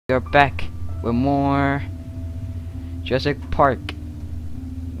We are back with more Jurassic Park.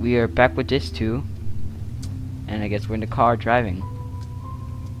 We are back with this too, and I guess we're in the car driving.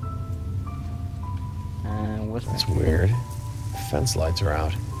 What's That's weird. The fence lights are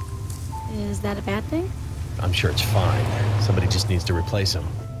out. Is that a bad thing? I'm sure it's fine. Somebody just needs to replace them.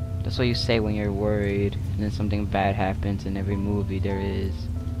 That's what you say when you're worried, and then something bad happens in every movie there is.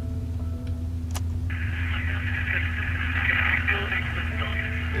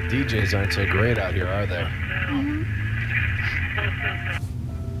 The DJs aren't so great out here, are they?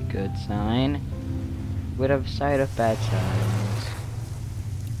 Good sign. With a side of bad signs.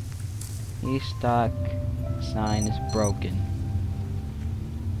 Each stock sign is broken.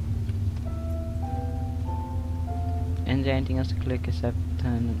 Is there anything else to click except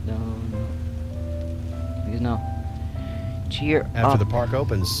no. Because no. Cheer After up. the park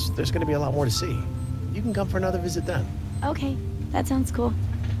opens, there's going to be a lot more to see. You can come for another visit then. Okay, that sounds cool.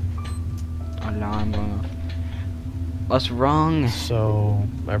 Alarm going off. What's wrong? So,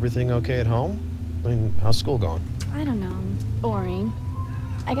 everything okay at home? I mean, how's school going? I don't know. Boring.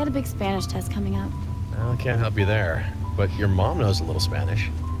 I got a big Spanish test coming up. Well, I can't help you there. But your mom knows a little Spanish.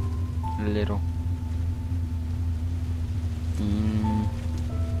 A little.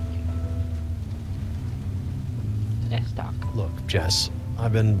 Let's talk. Look, Jess,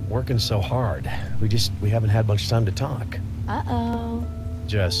 I've been working so hard. We haven't had much time to talk. Uh-oh.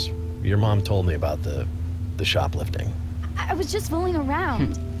 Jess, your mom told me about the shoplifting. I was just fooling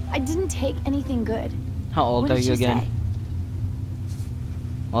around. I didn't take anything good. How old What are did you she again? say?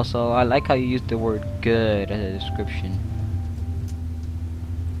 Also, I like how you use the word good as a description.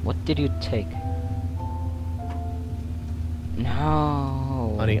 What did you take?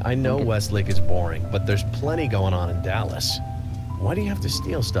 No. Honey, I know Okay. Westlake is boring, but there's plenty going on in Dallas. Why do you have to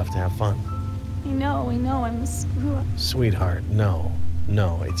steal stuff to have fun? I know, I'm a screw-up. Sweetheart, no.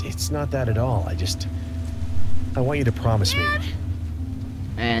 No, it's not that at all. I want you to promise me.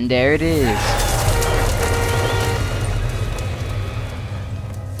 And there it is.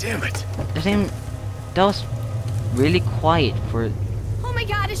 Damn it. That was really quiet for Oh my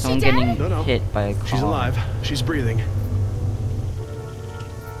god, is she someone dead? getting No. hit by a car. She's alive. She's breathing.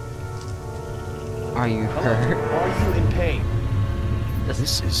 Are you hurt? Are you in pain? This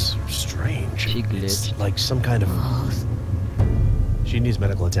This is strange. She It's glitched. like some kind of... She needs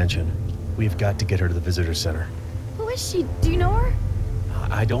medical attention. We've got to get her to the visitor center. Who is she? Do you know her?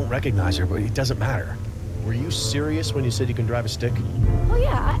 I don't recognize her, but it doesn't matter. Were you serious when you said you can drive a stick? Oh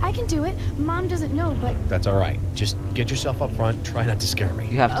yeah, I can do it. Mom doesn't know, but... That's all right. Just get yourself up front. Try not to scare me.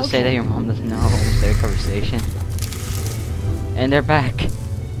 You have to say Okay. that your mom doesn't know. Their conversation. And they're back.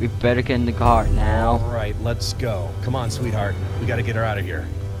 We better get in the car All now. right, let's go. Come on, sweetheart. We got to get her out of here.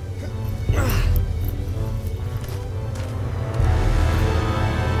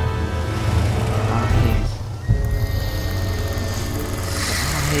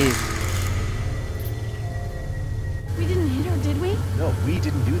 Please. We didn't hit her, did we? No, we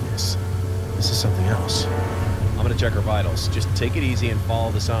didn't do this. This is something else. I'm gonna check her vitals. Just take it easy and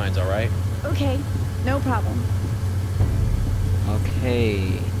follow the signs, all right? Okay, no problem.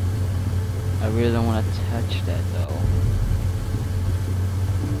 Okay. I really don't want to touch that though.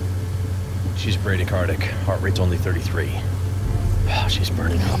 She's bradycardic. Heart rate's only 33. Oh, she's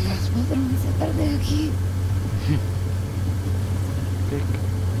burning up.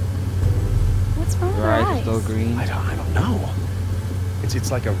 What's wrong with Your her eyes are eyes? still green. I don't know.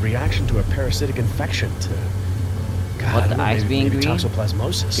 It's like a reaction to a parasitic infection. God, What, I the don't know, eyes maybe, being maybe green?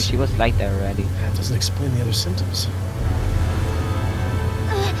 toxoplasmosis. Because she was like that already. That doesn't explain the other symptoms.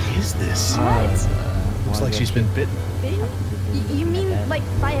 What is this? Looks like she's been bitten. Bitten? You mean like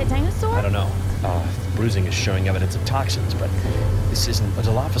by a dinosaur? I don't know. The bruising is showing evidence of toxins, but this isn't a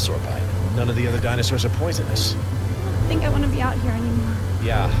Dilophosaur bite. None of the other dinosaurs are poisonous. I don't think I want to be out here anymore.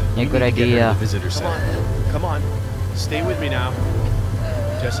 Yeah. Yeah, we good need to get her to idea. the visitor center. Come on. Stay with me now.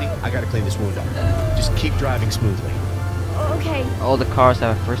 Jesse, I gotta clean this wound up. Just keep driving smoothly. Okay. All the cars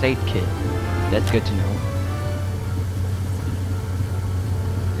have a first aid kit. That's good to know.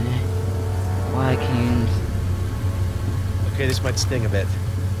 Why can you... Okay, this might sting a bit.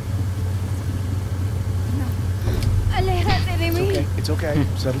 Aléjate de It's mí. okay. It's okay.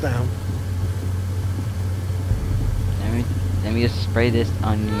 Settle down. Let me just spray this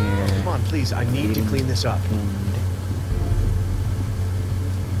on your Come on, please. I need to clean this up. wound.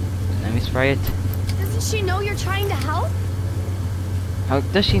 Let me spray it. Doesn't she know you're trying to help? How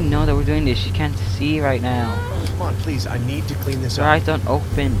does she know that we're doing this? She can't see right now. Come on, please. I need to clean this Her up. eyes don't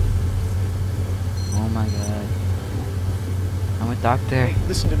open. Oh my god. I'm a doctor. Hey,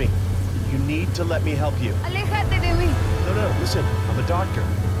 listen to me. You need to let me help you. Aléjate de mí. No, listen. I'm a doctor.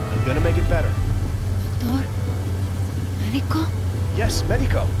 I'm gonna make it better. Doctor? Medico? Yes,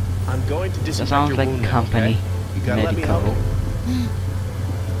 Medico. I'm going to That disinfect sounds your like wound now, company. okay? You gotta let me help Medico. you.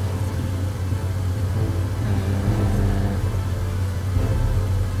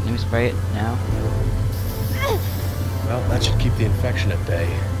 Let me spray it now. Well, that should keep the infection at bay.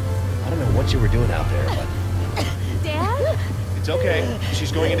 I don't know what you were doing out there, but Dad? it's okay.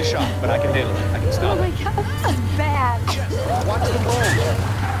 She's going into shock, but I can handle it. I can Oh stop my it. god, this is bad. Yes, watch the wound.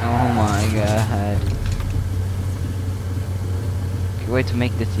 Oh my god. Can't wait to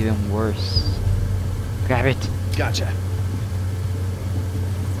make this even worse. Grab it. Gotcha.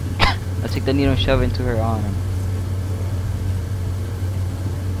 Let's take the needle and shove it into her arm.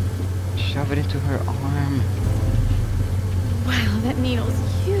 Shove it into her arm. Wow, that needle's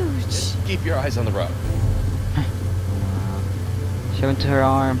huge. Just keep your eyes on the road. Shove it into her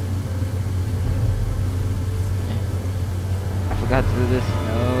arm. I forgot to do this.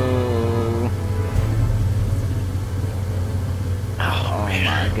 No. Oh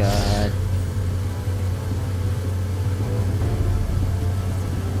my god.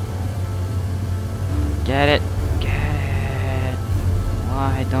 Get it. Get it.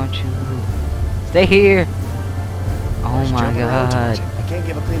 Why don't you? Stay here. Oh She's my jumping around too god. much. I can't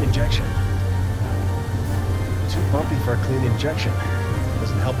give a clean injection. Too bumpy for a clean injection.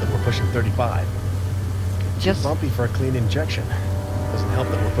 Doesn't help that we're pushing 35. Just. Too bumpy for a clean injection. Doesn't help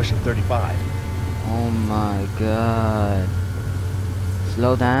that we're pushing 35. Oh my god.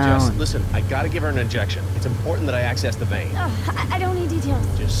 Slow down. Just listen, I gotta give her an injection. It's important that I access the vein. Oh, I don't need details.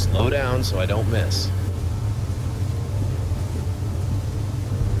 Just slow down so I don't miss.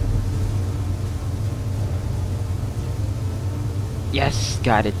 Yes,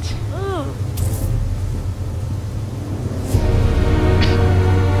 got it. Ugh.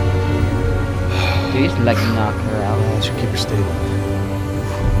 Please like knock her out. That should keep her stable.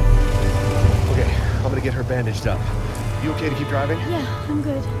 Okay, I'm gonna get her bandaged up. You okay to keep driving? Yeah, I'm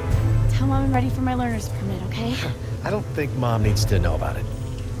good. Tell Mom I'm ready for my learner's permit, okay? I don't think Mom needs to know about it.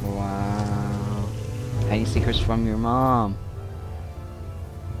 Wow. Hiding secrets from your mom.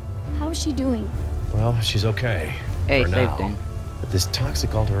 How is she doing? Well, she's okay. Hey, for same now. thing. But this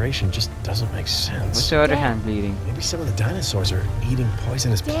toxic alteration just doesn't make sense. What's your other Dad. hand bleeding? Maybe some of the dinosaurs are eating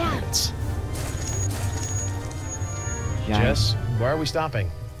poisonous Dad. plants. Giant. Jess, why are we stopping?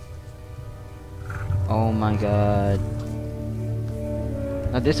 Oh my god.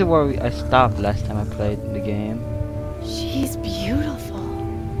 Now this is where I stopped last time I played the game. She's beautiful.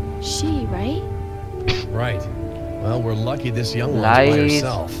 She, right? Right. Well, we're lucky this young one's by Lies.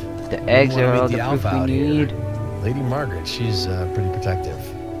 herself. The eggs wanna are meet all the the alpha proof we out here. need. Lady Margaret, she's pretty protective.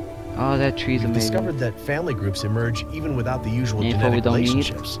 Oh, that tree's We've amazing. discovered that family groups emerge even without the usual Info we genetic don't need.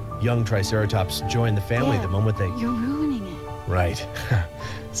 relationships. Young Triceratops join the family Dad, the moment they... You're ruining it. Right.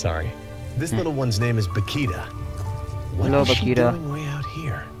 Sorry. This little one's name is Bakita. What Hello, is she Bakita. doing way out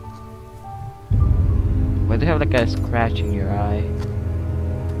here? Why do you have like a scratch in your eye?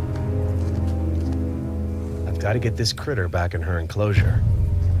 I've got to get this critter back in her enclosure.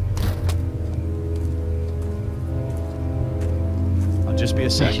 I'll just be a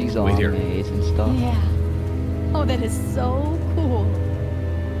sec. She's all Wait here. amazed and stuff. Yeah. Oh, that is so cool.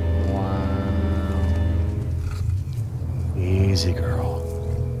 Wow. Easy, girl.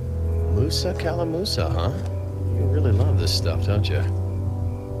 Musa Calamusa, huh? You really love this stuff, don't you?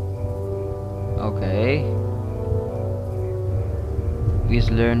 Okay. We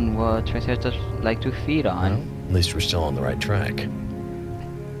just learned what Triceratops like to feed on. Well, at least we're still on the right track. It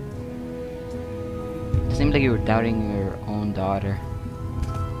seems like you were doubting your own daughter.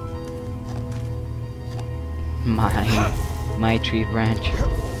 My tree branch.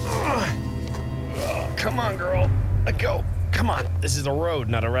 Come on, girl. Let go. Come on. This is a road,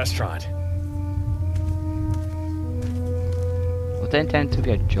 not a restaurant. Was that intended to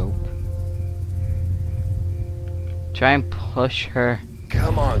be a joke? Try and push her.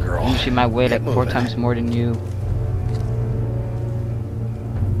 Come on, girl. She might weigh Get like 4 moving. times more than you.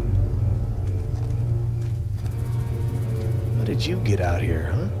 How did you get out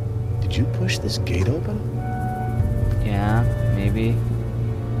here, huh? Did you push this gate open? Yeah, maybe.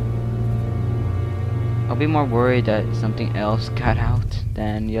 I'll be more worried that something else got out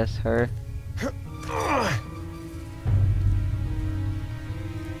than just her.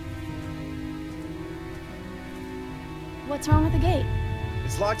 What's wrong with the gate?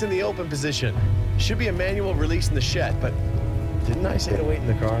 It's locked in the open position. Should be a manual release in the shed, but didn't I say to wait in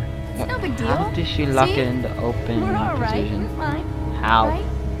the car? It's no big deal. How did she lock See? it in the open We're all right. position? We're fine. How? Right?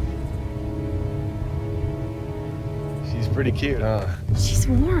 She's pretty cute, huh? She's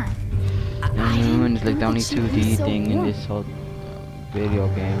warm. I didn't It's like the know only that she 2D was so thing in warm. this whole video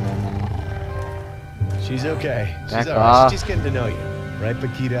game right now. She's okay. Back She's all right. off. She's just getting to know you. Right,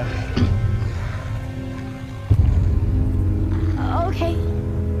 Paquita? Okay.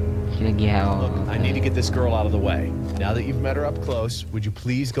 Yeah. Look, I need to get this girl out of the way. Now that you've met her up close, would you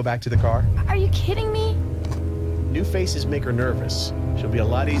please go back to the car? Are you kidding me? New faces make her nervous. She'll be a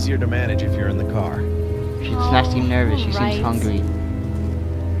lot easier to manage if you're in the car. She does not seem nervous. She right. seems hungry.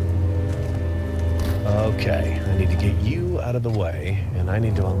 Okay, I need to get you out of the way, and I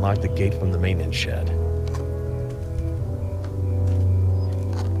need to unlock the gate from the maintenance shed.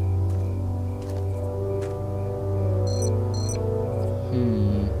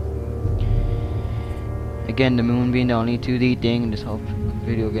 Again, the moon being the only 2D thing in this whole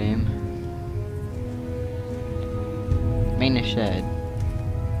video game. Maintenance shed.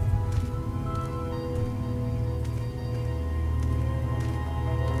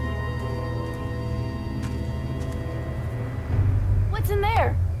 What's in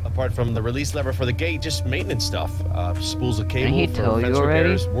there? Apart from the release lever for the gate, just maintenance stuff. Spools of Didn't he cable for tell you fence already?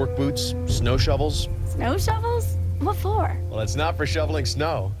 repairs, work boots, snow shovels. Snow shovels? What for? Well, it's not for shoveling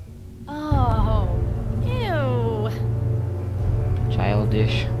snow. Oh. Ew.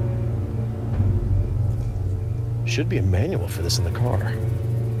 Childish. Should be a manual for this in the car.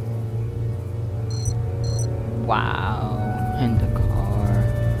 Wow. In the car.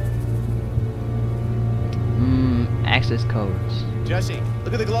 Access codes. Jesse,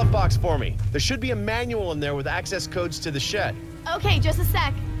 look at the glove box for me. There should be a manual in there with access codes to the shed. Okay, just a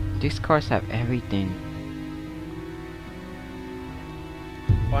sec. These cars have everything.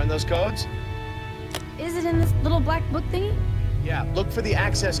 Find those codes? Is it in this little black book thingy? Yeah, look for the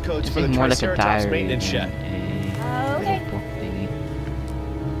access codes This for is the more like a Triceratops diary maintenance than shed. a Okay. little book thingy.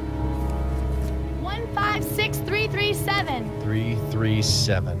 156337.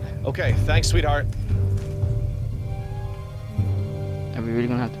 337. Okay, thanks, sweetheart. Are we really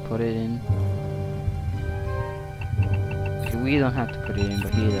gonna have to put it in? Okay, we don't have to put it in,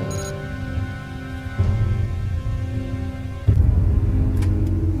 but he does.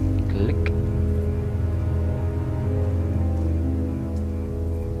 Click.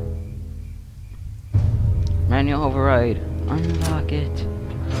 Manual override. Unlock it.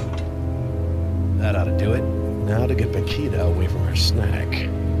 That ought to do it. Now to get Paquita away from her snack.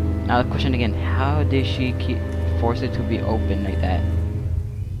 Now the question again, how did she force it to be open like that?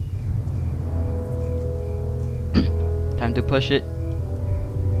 Time to push it.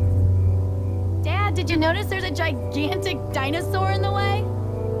 Dad, did you notice there's a gigantic dinosaur in the way?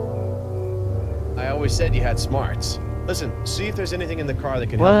 I always said you had smarts. Listen, see if there's anything in the car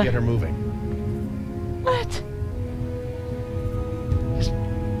that can What? help get her moving. What?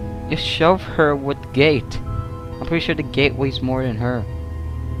 Just shove her with the gate. I'm pretty sure the gate weighs more than her.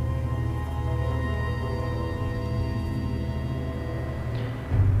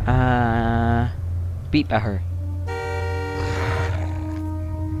 Beep at her.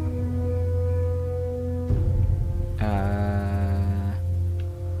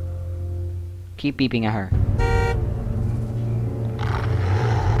 Keep beeping at her.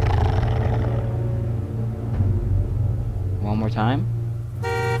 One more time.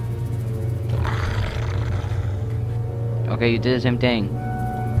 Okay, you did the same thing.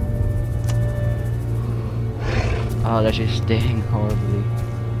 Oh, that's just sting horribly.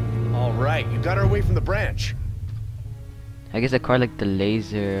 All right, you got her away from the branch. I guess the car like the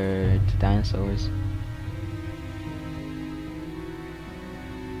laser to dinosaurs.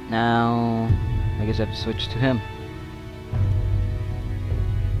 Now, I guess I have to switch to him.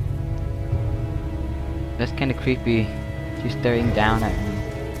 That's kind of creepy. She's staring down at me.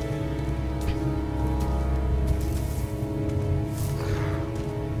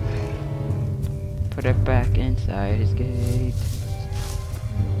 Put her back inside his gate.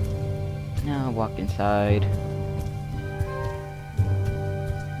 Now walk inside.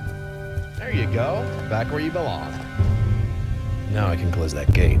 There you go. Back where you belong. Now I can close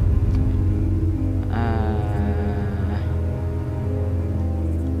that gate.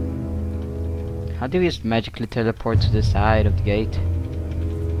 How do we just magically teleport to the side of the gate?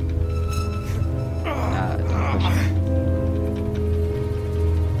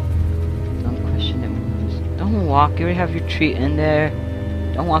 Don't question it, Moose. Don't walk. You already have your treat in there.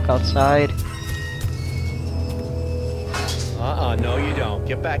 Don't walk outside. No you don't.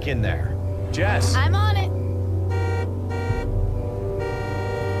 Get back in there. Jess! I'm on it.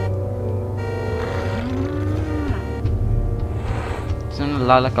 It's a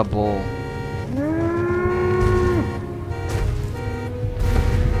lot like a bull.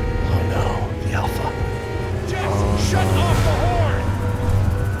 Oh no, the alpha. Jess, shut off the horn!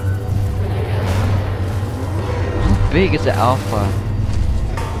 How big is the alpha?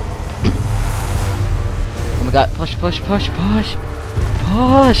 my god, push, push, push, push!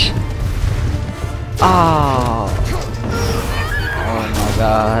 Push! Oh! Oh my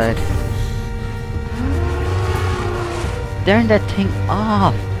god. Turn that thing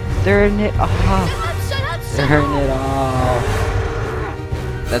off! Turn it off! Turn it off!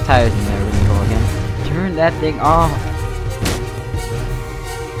 That tire's never gonna go again. Turn that thing off!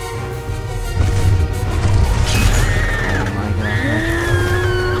 Oh my god.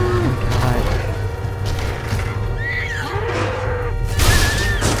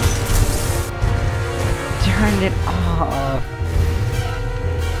 Turn it off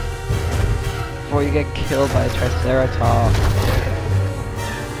before you get killed by a Triceratops.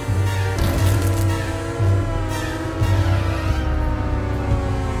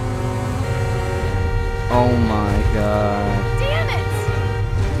 Oh my god. Damn it!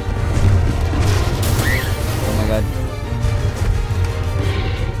 Oh my god.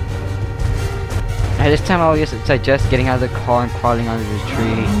 At this time I'll just suggest getting out of the car and crawling under the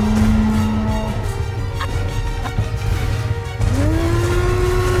tree.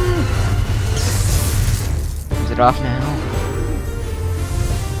 Is it off now?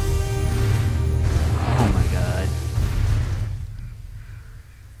 Oh my god.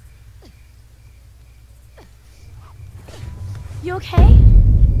 You okay?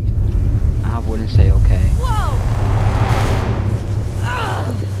 I wouldn't say okay. Whoa!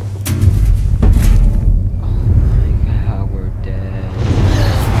 Oh my god, we're dead.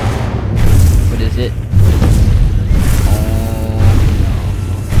 What is it?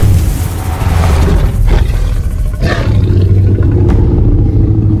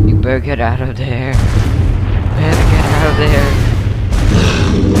 Better get out of there. Better get out of there.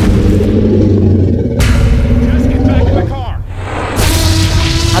 Just get back in the car.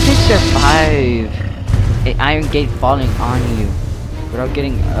 How did you survive an iron gate falling on you without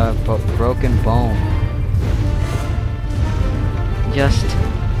getting a broken bone? Just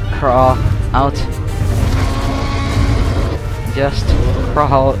crawl out. Just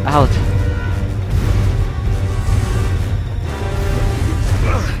crawl out.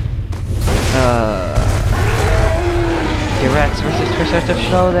 T-Rex versus Triceratops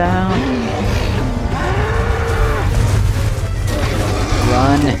Showdown.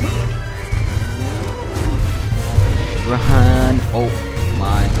 Run. Run. Oh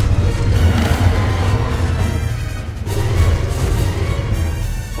my.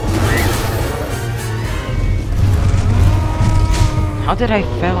 How did I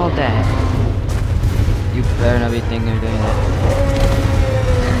fail that? You better not be thinking of doing that.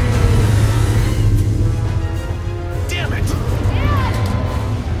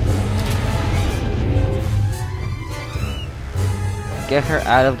 Get her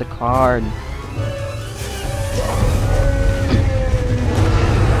out of the car. Be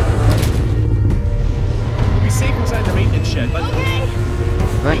safe inside the maintenance shed, but Okay.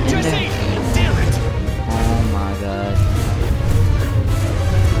 Run in Jesse! there. Damn it! Oh my god.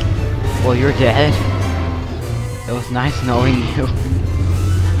 Well, you're dead. It was nice knowing you.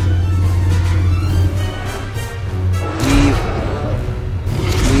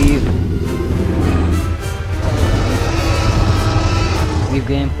 Leave. Leave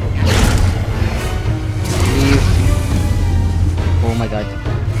game. Leave. Oh my god.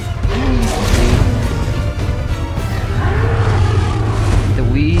 Leave. The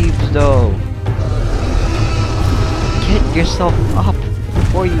weaves though. Get yourself up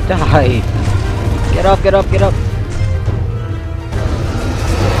before you die. Get up, get up, get up.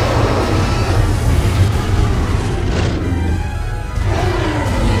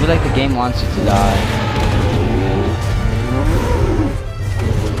 I feel like the game wants you to die.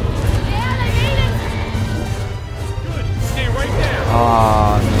 Stay right there.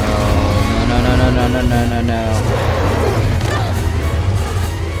 Oh no, no.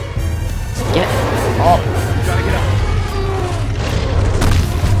 Get up. You gotta get up.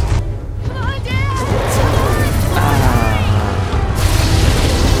 Come on, Dad!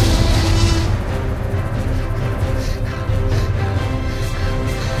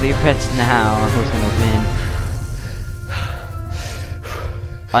 Leave pets now. Who's gonna win?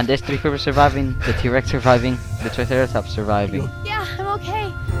 On this, 3 people surviving, the T-Rex surviving, the Triceratops surviving. Yeah, I'm okay.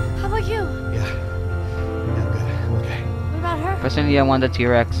 How about you? Yeah. Yeah, I'm good. I'm okay. What about her? Personally, I want the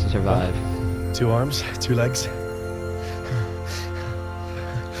T-Rex to survive. 2 arms, 2 legs.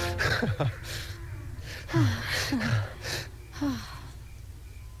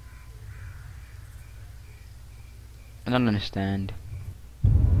 I don't understand.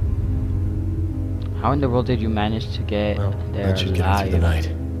 How in the world did you manage to get Well, there that should get us through the alive?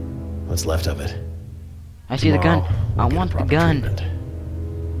 night. What's left of it. I see the gun. Tomorrow, I we'll get want the proper gun. treatment.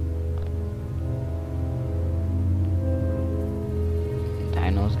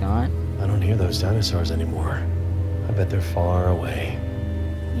 gone. I don't hear those dinosaurs anymore. I bet they're far away.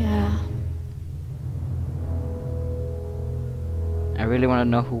 Yeah. I really want to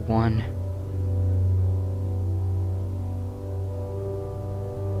know who won.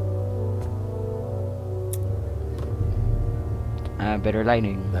 Better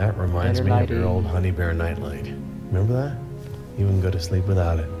lighting. That reminds Better me of your lighting. old honey bear nightlight. Remember that? You wouldn't go to sleep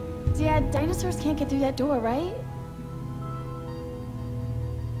without it. Dad, dinosaurs can't get through that door, right?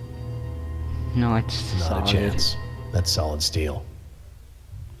 No, it's Not solid. a chance. That's solid steel.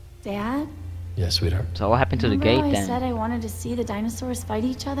 Dad? Yes, sweetheart. So what happened to the Remember gate I then? said I wanted to see the dinosaurs fight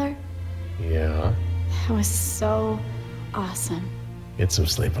each other? Yeah. That was so awesome. Get some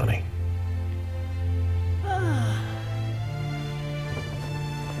sleep, honey.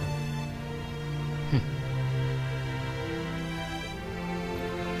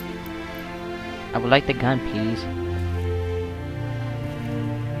 I would like the gun, please.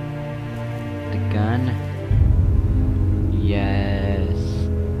 The gun. Yes.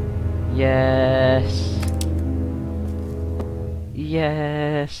 Yes.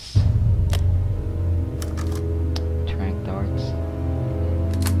 Yes. Trank darts.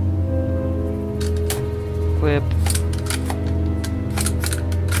 Whip.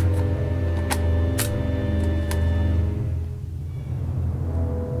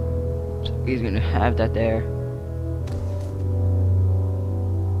 So he's gonna have that there.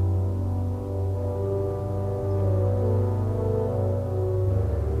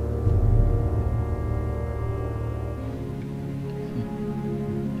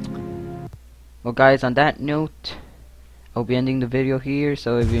 Well guys, on that note, I'll be ending the video here,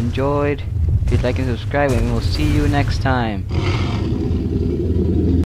 so if you enjoyed, please like and subscribe, and we'll see you next time.